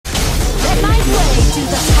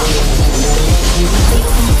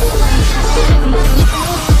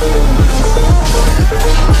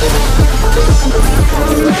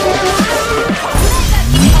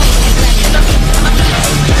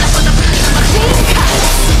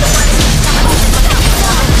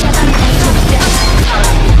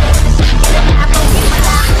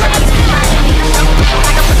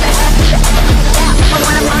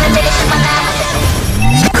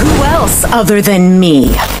Other than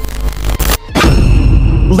me.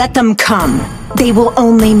 Let them come. They will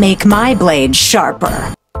only make my blade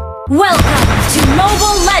sharper. Welcome to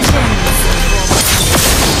Mobile Legends!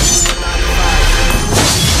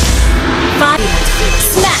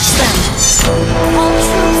 Smash them! All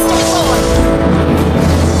troops deploy!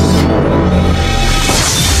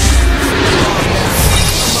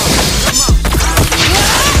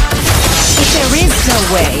 If there is no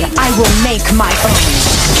way, I will make my own.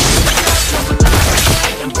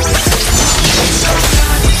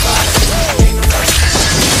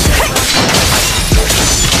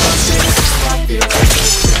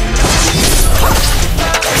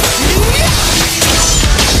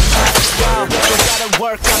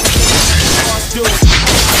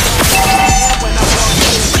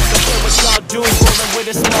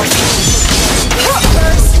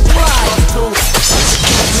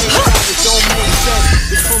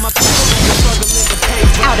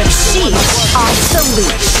 Out of sheath, off the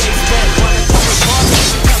leash.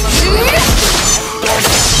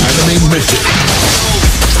 Enemy mission.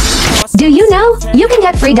 Do you know? You can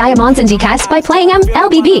get free diamonds in Gcash by playing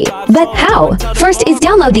Mlbb. But how? First is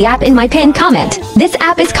download the app in my pinned comment. This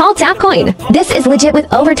app is called Tapcoin. This is legit with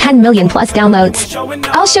over 10 million plus downloads.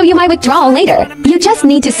 I'll show you my withdrawal later. You just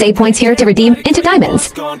need to save points here to redeem into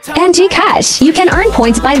diamonds. And Gcash, you can earn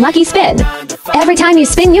points by lucky spin. Every time you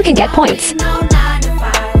spin, you can get points.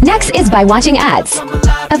 Next is by watching ads.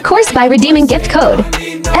 Of course, by redeeming gift code.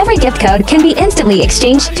 Every gift code can be instantly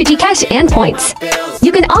exchanged to Gcash and points.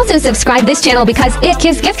 You can also subscribe this channel because it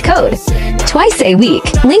gives gift code twice a week.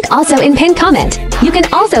 Link also in pinned comment. You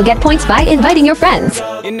can also get points by inviting your friends.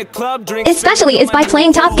 Especially is by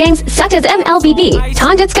playing top games such as Mlbb,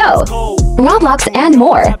 Let's Go, Roblox, and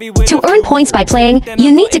more. To earn points by playing,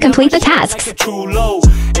 you need to complete the tasks.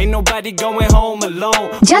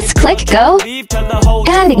 Just click go,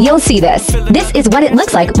 and you'll see this. This is what it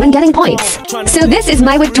looks like when getting points. So this is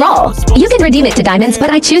my withdrawal. You can redeem it to diamonds, but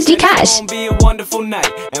I choose Gcash.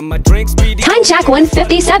 Time check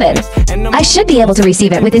 1:57. I should be able to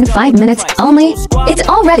receive it within 5 minutes only. It's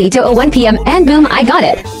already to 1 PM and boom, I got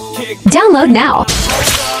it. Download now.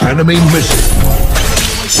 Enemy mission.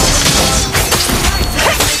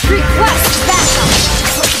 Request backup!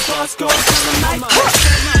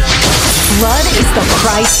 Blood is the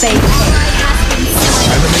price they pay.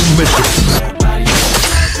 Enemy mission.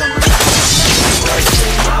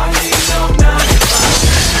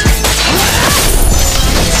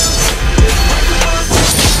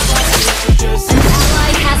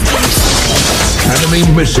 Enemy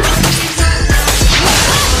mission.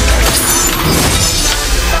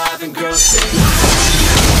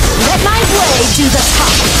 Let my blade do the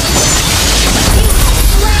top.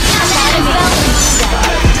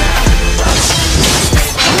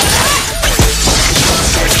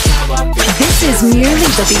 This is merely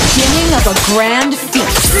the beginning of a grand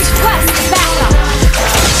feast. Request backup!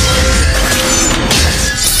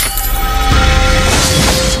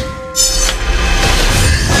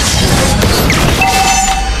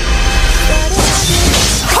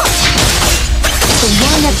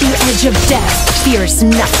 At the edge of death fears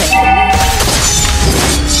nothing.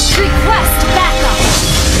 Request backup!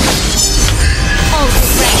 All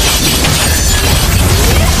ready.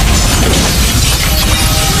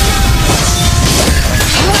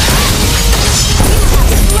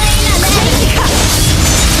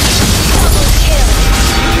 Double kill.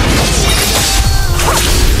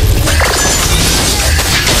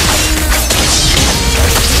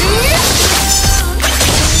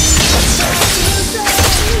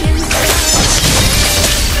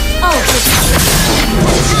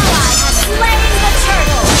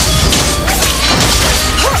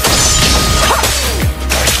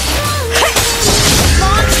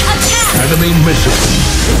 Enemy mission.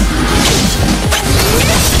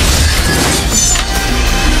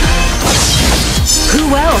 Who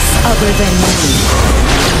else other than me?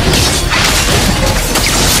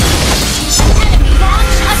 Enemy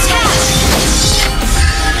launch attack!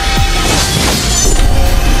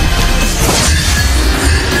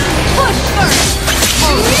 Push first!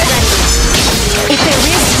 If there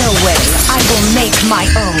is no way, I will make my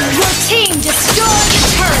own. Your team destroyed the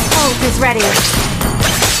turret! Ult is ready.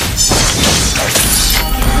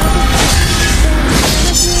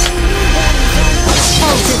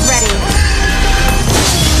 Ult is ready.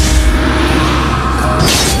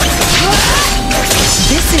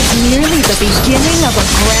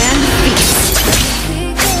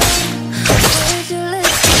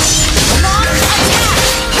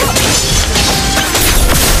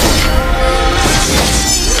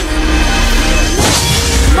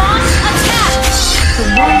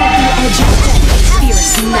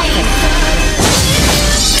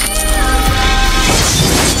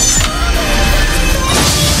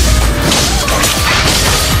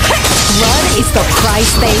 the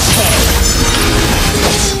price they pay.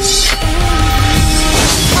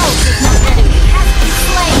 Oh, my enemy has been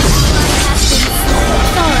slain. Has been slain.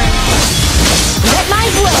 Sorry. Let my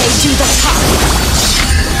blade do the talking.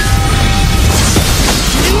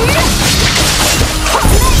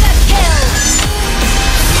 Mega kill.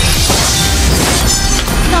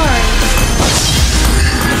 Sorry.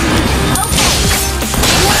 Okay.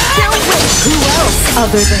 Still wait. Who else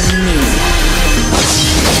other than me?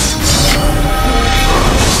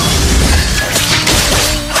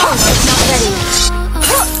 Oh, it's not ready.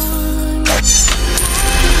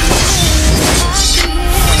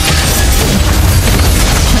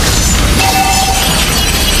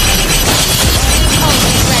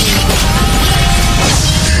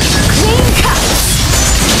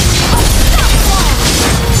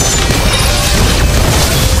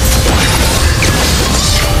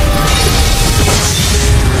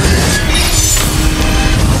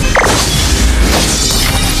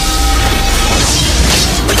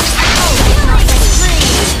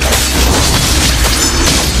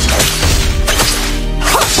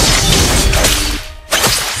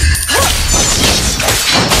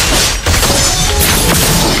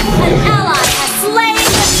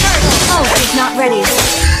 Ready.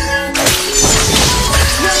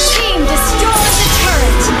 Your team destroyed the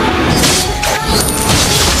turret.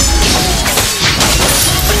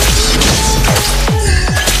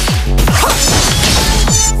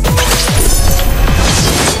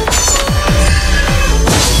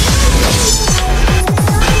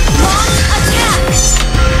 Launch attack.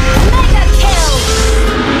 Mega kill.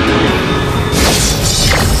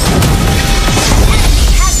 Enemy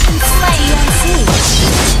has been slain.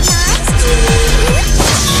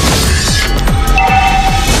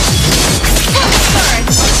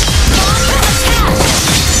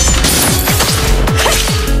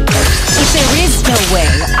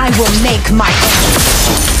 I will make my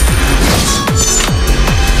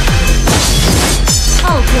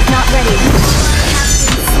Ult is not ready.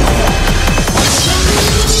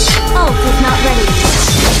 Ult is not ready.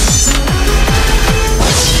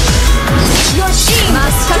 Your team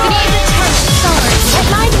must destroy the turret. Sorry. let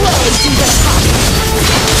my blade do the talking.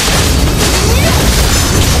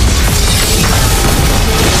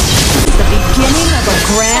 The beginning of a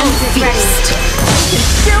grand feast. We can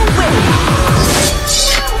still win.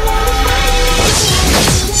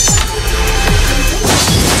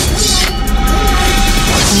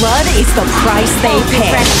 Blood is the price they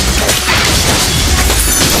pay.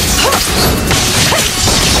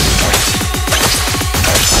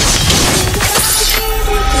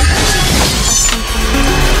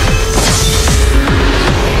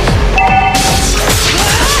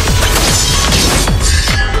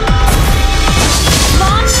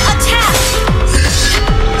 Launch attack.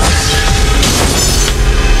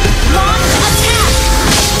 Launch attack.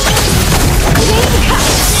 Clean cut.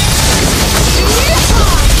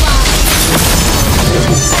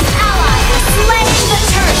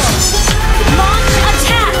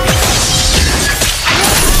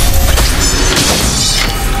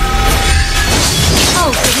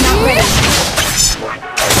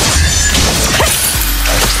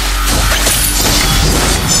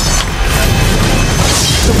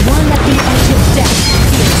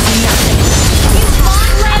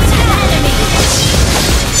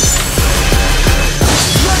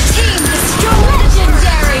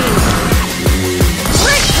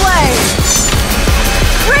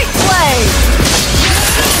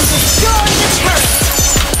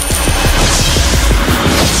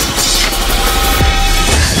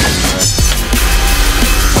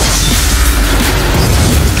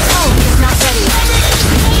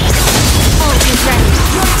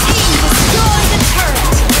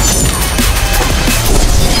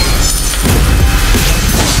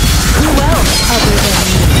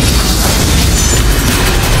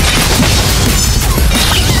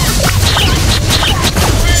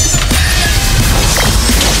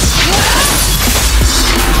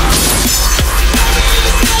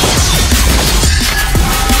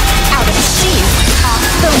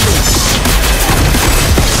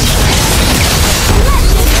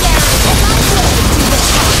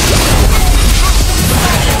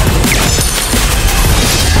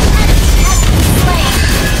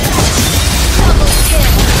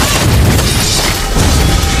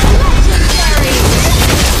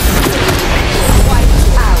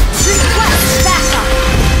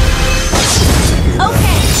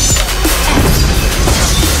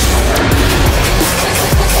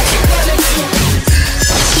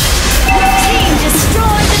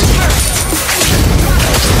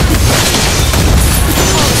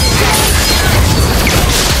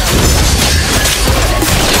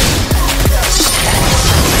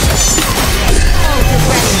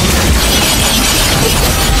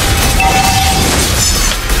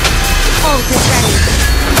 ult is ready.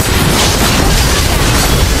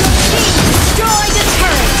 Your team destroyed a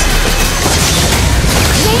turret.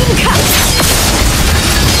 Main cut.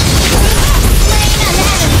 Slain an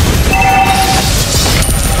enemy.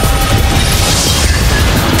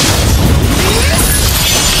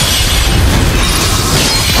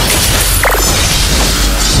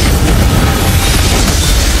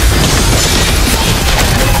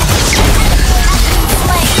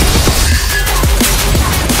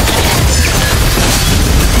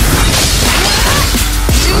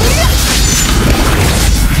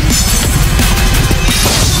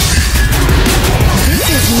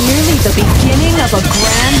 The beginning of a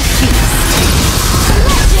grand feast.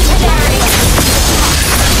 Legendary.